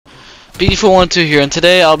B412 here, and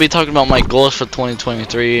today I'll be talking about my goals for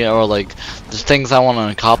 2023, or like the things I want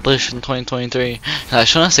to accomplish in 2023. And I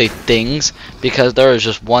shouldn't say things because there is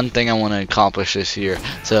just one thing I want to accomplish this year.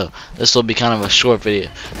 So this will be kind of a short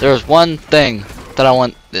video. There is one thing that I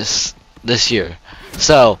want this year.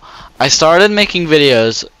 So I started making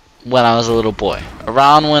videos when I was a little boy,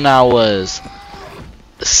 around when I was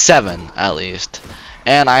 7 at least.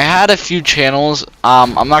 And I had a few channels.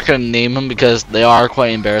 I'm not gonna name them because they are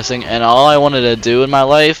quite embarrassing. And all I wanted to do in my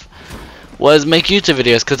life was make YouTube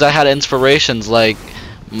videos because I had inspirations like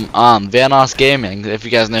Vanoss Gaming. If you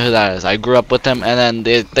guys know who that is, I grew up with him. And then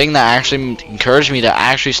the thing that actually encouraged me to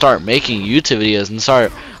actually start making YouTube videos and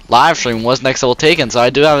start live streaming was Next Level Taken. So I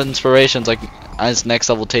do have inspirations like as Next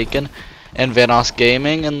Level Taken and Vanoss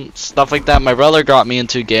Gaming and stuff like that. My brother got me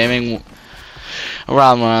into gaming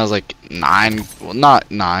around when I was like 9, well, not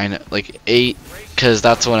 9, like 8, because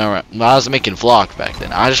that's when I was making vlogs back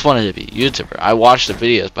then. I just wanted to be a YouTuber. I watched the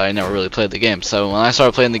videos, but I never really played the game. So when I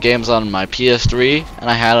started playing the games on my PS3, and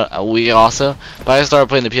I had a Wii also, but I started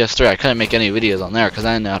playing the PS3, I couldn't make any videos on there because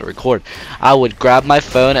I didn't know how to record. I would grab my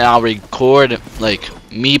phone and I'll record like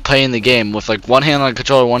me playing the game with like one hand on the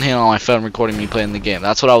controller, one hand on my phone, recording me playing the game.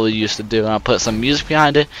 That's what I would used to do, and I'll put some music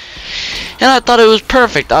behind it, and I thought it was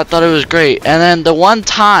perfect. I thought it was great. And then the one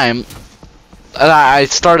time I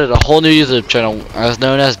started a whole new YouTube channel as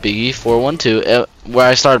known as Biggie412, where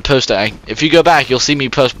I started posting. If you go back, you'll see me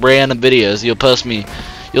post random videos.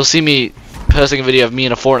 You'll see me posting a video of me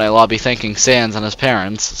in a Fortnite lobby thanking Sans and his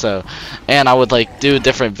parents. So, and I would like do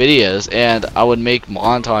different videos, and I would make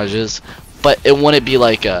montages. But it wouldn't be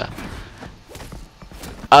like a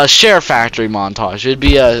Share Factory montage.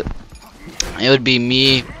 It would be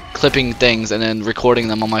me clipping things and then recording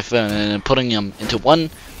them on my phone and then putting them into one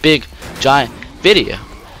big giant video.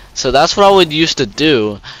 So that's what I would used to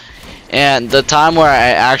do. And the time where I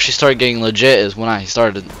actually started getting legit is when I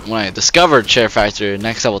discovered Share Factory.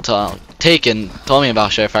 Next Level Taken told me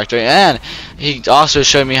about Share Factory, and he also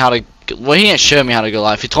showed me how to. Well, he didn't show me how to go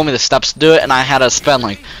live. He told me the steps to do it, and I had to spend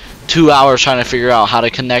like 2 hours trying to figure out how to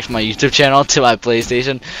connect my YouTube channel to my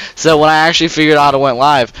PlayStation. So when I actually figured out how to went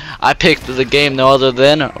live, I picked the game no other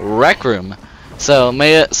than Rec Room. So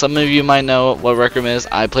some of you might know what Rec Room is.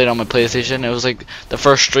 I played on my PlayStation. It was like the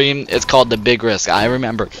first stream. It's called The Big Risk. I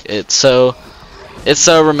remember it's so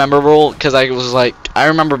memorable because I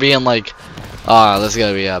remember being like, this is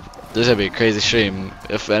gonna be a crazy stream.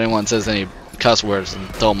 If anyone says any cuss words,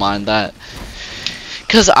 don't mind that.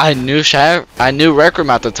 Because I knew Rec Room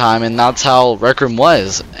at the time, and that's how Rec Room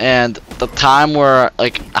was. And the time where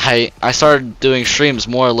like I started doing streams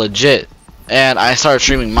more legit, and I started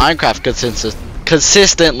streaming Minecraft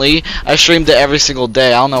consistently. I streamed it every single day.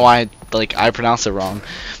 I don't know why I pronounced it wrong,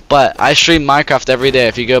 but I stream Minecraft every day.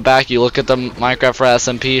 If you go back, you look at the Minecraft for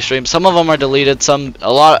SMP streams. Some of them are deleted.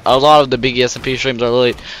 A lot of the Big SMP streams are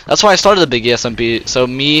deleted. That's why I started the Big SMP, so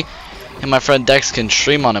me and my friend Dex can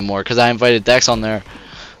stream on it more, because I invited Dex on there.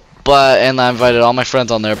 And I invited all my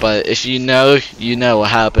friends on there, but if you know, you know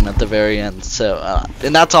what happened at the very end. So,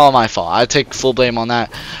 and that's all my fault. I take full blame on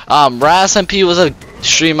that. RASMP was a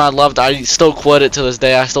stream I loved. I still quote it to this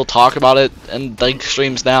day. I still talk about it and like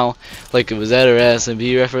streams now, like it was that a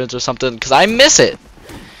RASMP reference or something, because I miss it.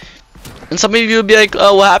 And some of you would be like,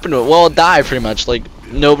 "Oh, what happened to it?" Well, it died pretty much. Like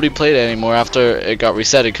nobody played it anymore after it got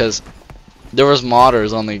resetted because there was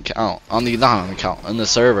modders on the account, on the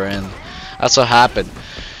server, and that's what happened.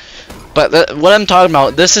 But what I'm talking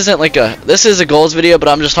about, this is a goals video, but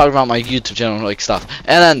I'm just talking about my YouTube channel like stuff.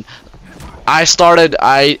 And then I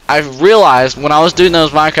realized when I was doing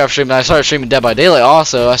those Minecraft streams, I started streaming Dead by Daylight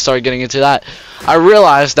also. I started getting into that. I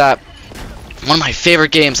realized that one of my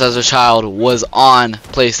favorite games as a child was on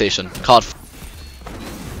PlayStation called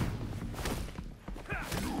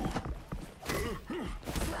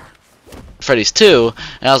Freddy's 2,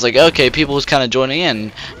 and I was like, okay, people was kind of joining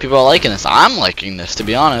in. People are liking this. I'm liking this, to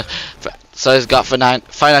be honest. So I got Five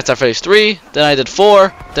Nights at Freddy's 3, then I did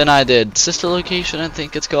 4, then I did Sister Location, I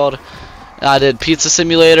think it's called. And I did Pizza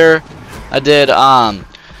Simulator. I did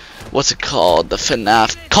what's it called? The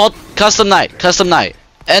FNAF called Custom Night.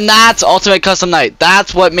 And that's Ultimate Custom Night.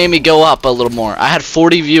 That's what made me go up a little more. I had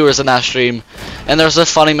 40 viewers in that stream, and there's a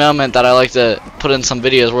funny moment that I like to put in some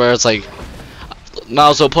videos where it's like, might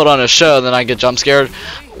as well put on a show, and then I get jump scared.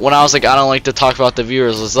 When I was like, I don't like to talk about the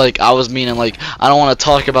viewers, it's like I was meaning like I don't want to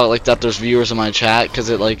talk about like that there's viewers in my chat, because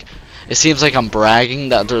it seems like I'm bragging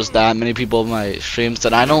that there's that many people in my streams.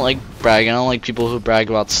 That I don't like bragging. I don't like people who brag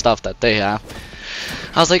about stuff that they have.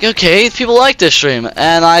 I was like, okay, people like this stream,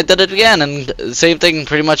 and I did it again, and the same thing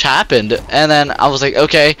pretty much happened. And then I was like,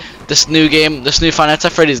 okay, this new Five Nights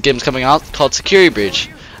at Freddy's game is coming out called Security Breach.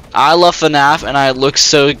 I love FNAF, and I look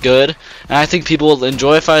so good, and I think people will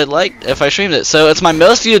enjoy if I streamed it. So it's my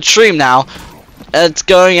most viewed stream now. It's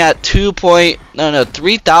going at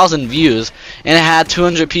 3,000 views, and it had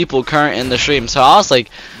 200 people current in the stream. So I was like,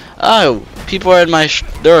 oh, people are in my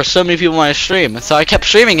there are so many people in my stream. So I kept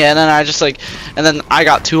streaming it, and then and then I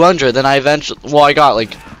got 200. Then I got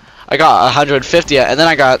 150, and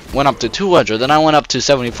then went up to 200. Then I went up to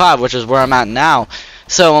 75, which is where I'm at now.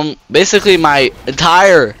 So basically my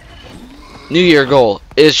entire New Year goal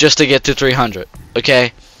is just to get to 300.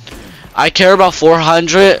 Okay, I care about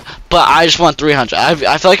 400, but I just want 300.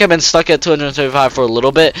 I feel like I've been stuck at 275 for a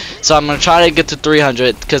little bit, so I'm gonna try to get to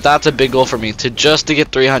 300 because that's a big goal for me, to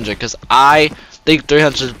get 300, because I think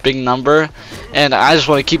 300 is a big number, and I just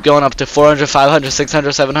want to keep going up to 400, 500,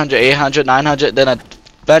 600, 700, 800, 900, then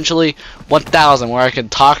eventually 1,000, where I can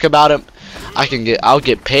talk about it. I'll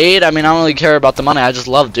get paid. I mean, I don't really care about the money. I just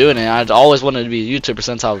love doing it. I'd always wanted to be a YouTuber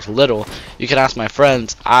since I was little. You can ask my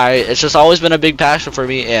friends. It's just always been a big passion for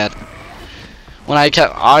me, and when I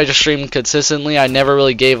just streamed consistently. I never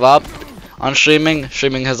really gave up on streaming.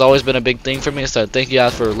 Streaming has always been a big thing for me. So thank you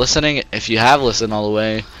guys for listening. If you have listened all the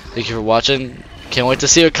way, thank you for watching. Can't wait to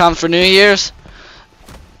see what comes for New Year's.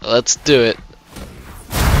 Let's do it.